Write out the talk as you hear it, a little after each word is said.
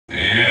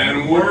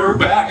we're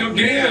back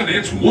again.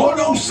 It's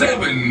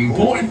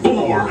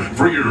 107.4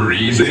 for your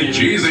easy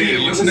cheesy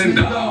listening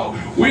now.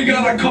 We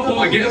got a couple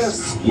of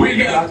guests. We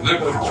got the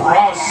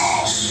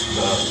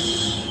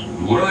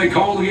what are they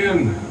called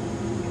again?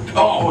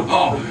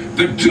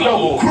 The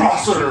Double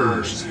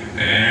Crossers.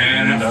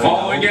 And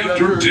following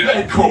after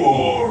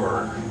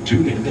Decor.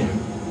 Tune in.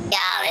 Yo,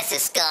 this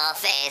is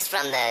Skullface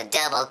from the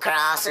Double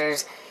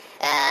Crossers.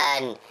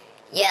 And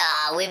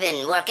yeah, we've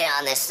been working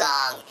on this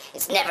song.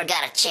 It's never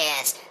got a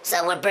chance,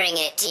 so we're bringing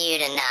it to you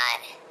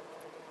tonight.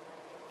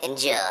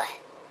 Enjoy.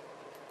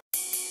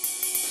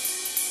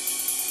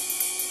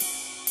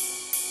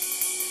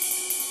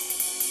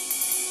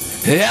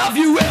 Have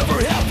you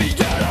ever had me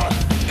again?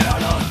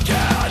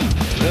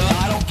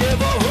 I don't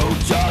give a hoot,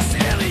 just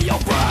any your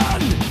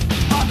brand.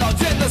 Hot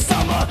dogs in the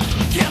summer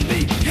can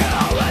be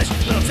hellish.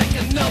 I'll take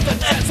another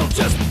and so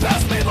just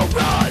pass me the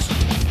rush.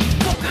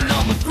 Cooking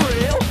on the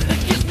grill, it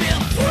gives me a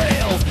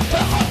thrill.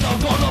 A hot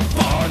dog on a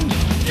bun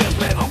gives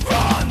me the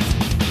run.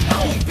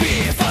 Don't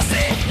be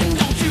fussy and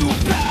don't you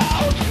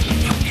pout.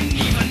 You can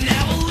even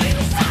have a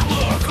little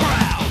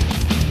sauerkraut.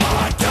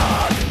 Hot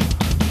dog.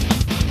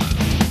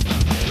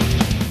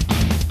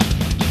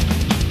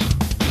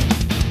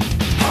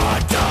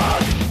 Hot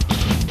dog.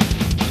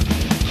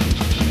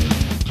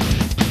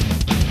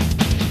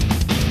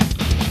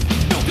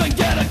 You can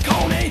get a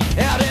coney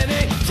at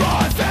any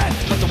drive-in,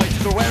 but the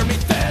waiters are wearing me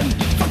thin,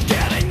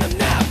 forgetting the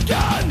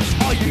napkins.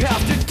 All you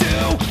have to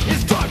do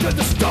is drive to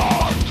the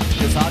store,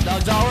 'cause hot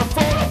dogs are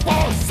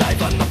affordable,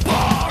 saving the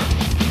bar.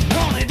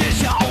 Only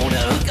dish you own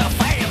it, look a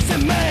fancy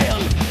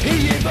man.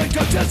 He even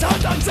cooks his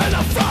hot dogs in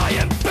a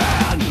frying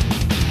pan.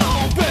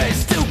 Don't be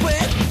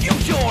stupid,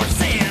 use your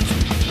sense.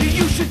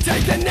 You should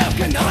take the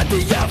napkin on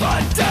the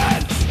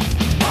evidence.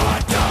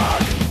 Hot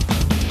dog.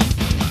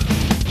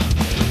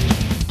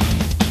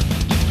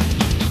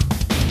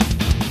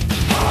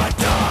 Hot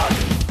dog.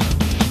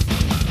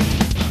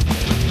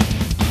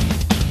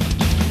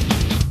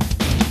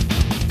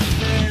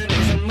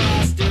 Mayonnaise and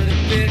mustard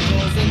and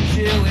pickles and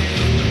chili.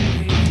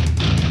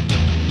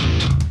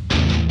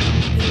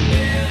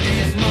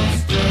 Mayonnaise,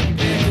 mustard,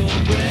 pickle,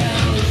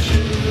 relish.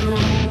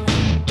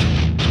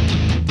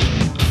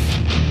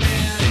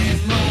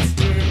 Mayonnaise,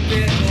 mustard,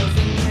 pickles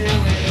and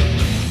chili.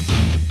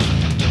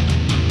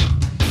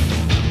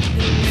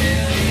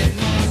 Mayonnaise,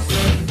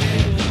 mustard,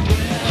 pickle,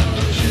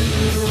 relish.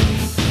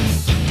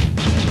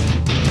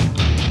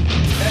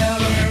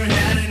 Ever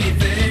had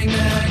anything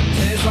that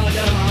tastes like a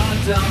hot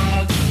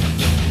dog?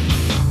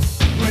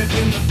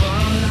 Ripping the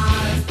bun,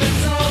 it's been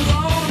so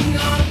long, I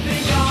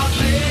think I'll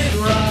sit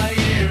right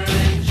here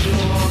and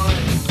enjoy.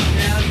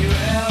 Have you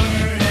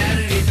ever had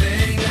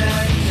anything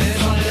that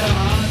tastes like a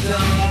hot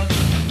dog?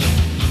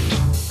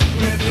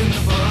 Ripping the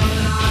bun,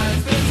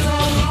 it's been so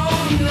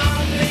long, I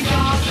think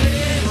I'll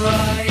sit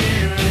right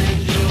here and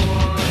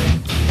enjoy.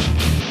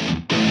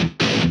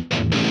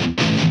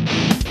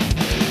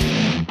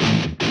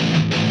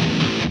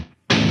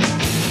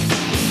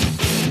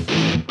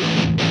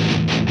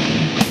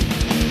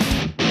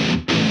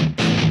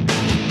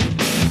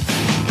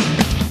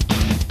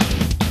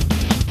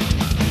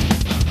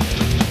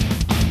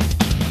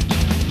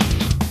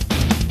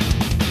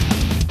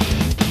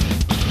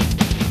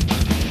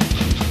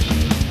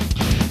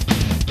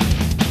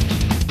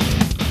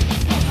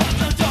 Hot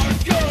dogs are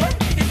good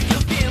if you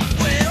cook them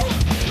well,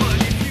 but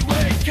if you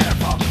ain't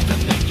careful,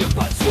 they'll make your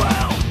butt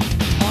swell.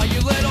 All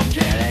you little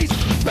kiddies,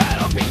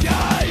 better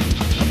behave.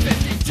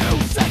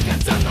 52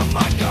 seconds in the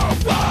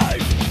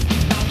microwave.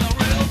 Not the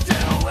real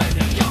deal when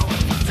you're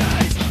going for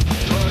taste,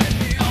 but if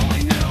you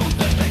only knew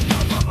that they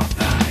come from a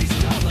face,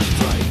 tell the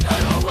street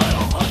and a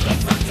little of the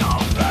fruits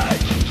all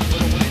right.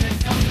 But when it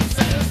comes to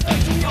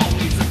satisfaction, you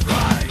always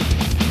agree.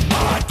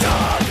 Hot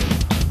dog.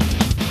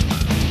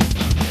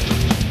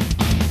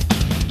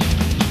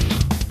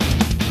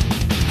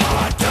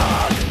 Hot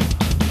dog.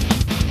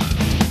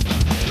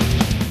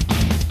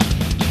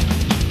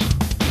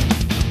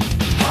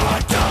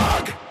 Hot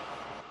dog.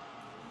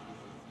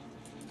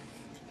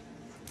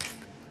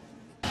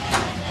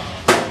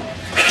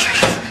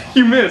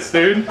 You missed,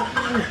 dude.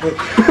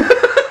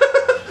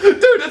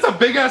 Dude, that's a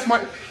big ass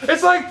mic.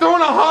 It's like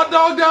throwing a hot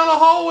dog down a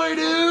hallway,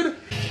 dude.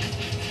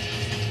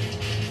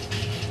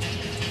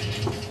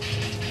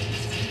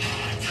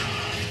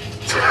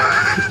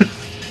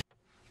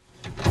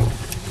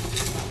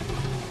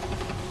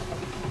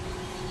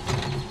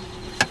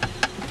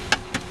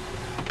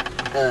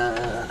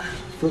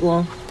 Foot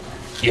long?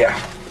 Yeah.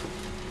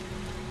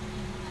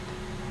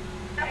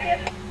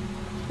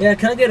 Yeah,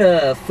 can I get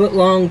a foot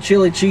long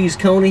chili cheese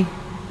coney?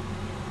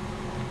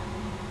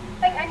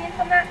 Like onions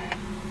on that?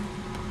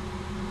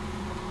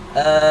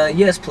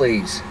 Yes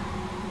please.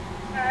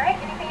 Alright,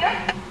 anything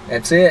else?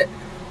 That's it.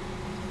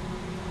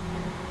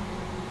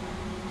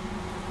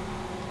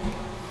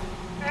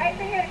 Alright,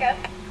 so here to go.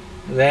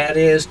 That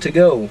is to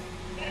go.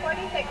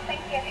 46, thank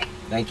you.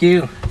 Thank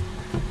you.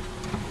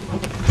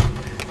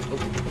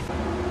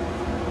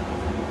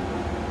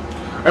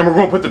 And we're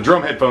going to put the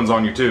drum headphones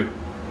on you too.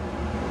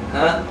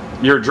 Huh?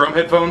 Your drum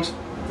headphones?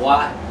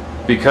 Why?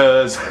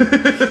 Because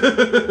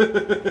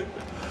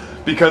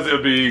because it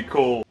would be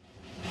cool.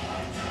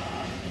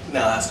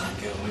 No, that's not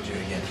good. Let me do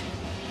it again.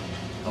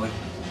 Oh, wait.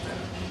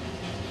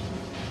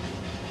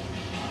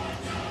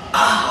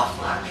 Ah,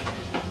 fuck.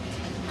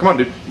 Come on,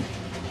 dude.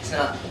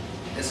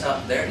 It's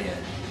not there yet.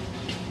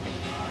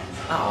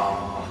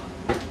 Oh.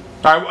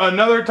 Alright,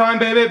 another time,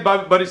 baby.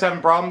 Buddy's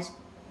having problems.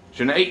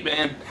 Shouldn't have ate,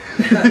 man.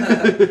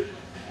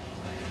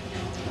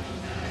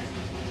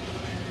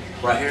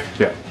 Right here?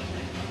 Yeah.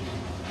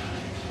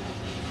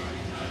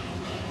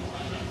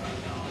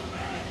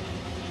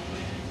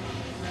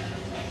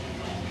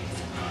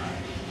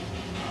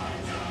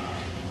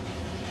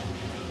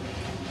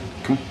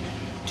 Come on.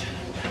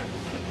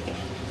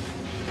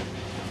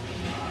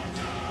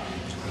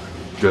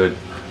 Good.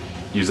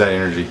 Use that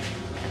energy.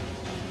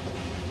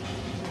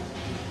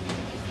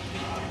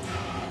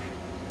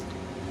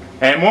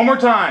 And one more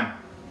time.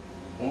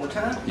 One more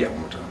time? Yeah, one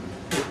more time.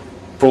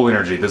 Full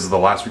energy. This is the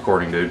last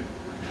recording, dude.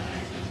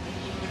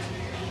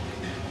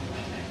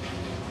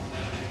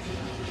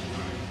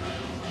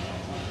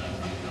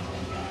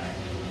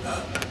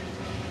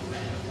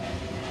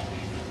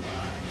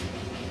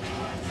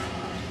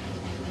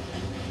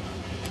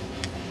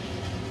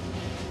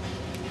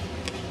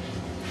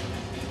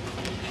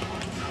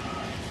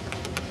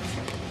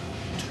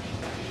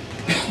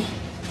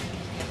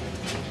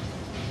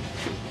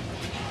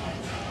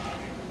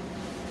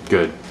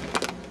 Good.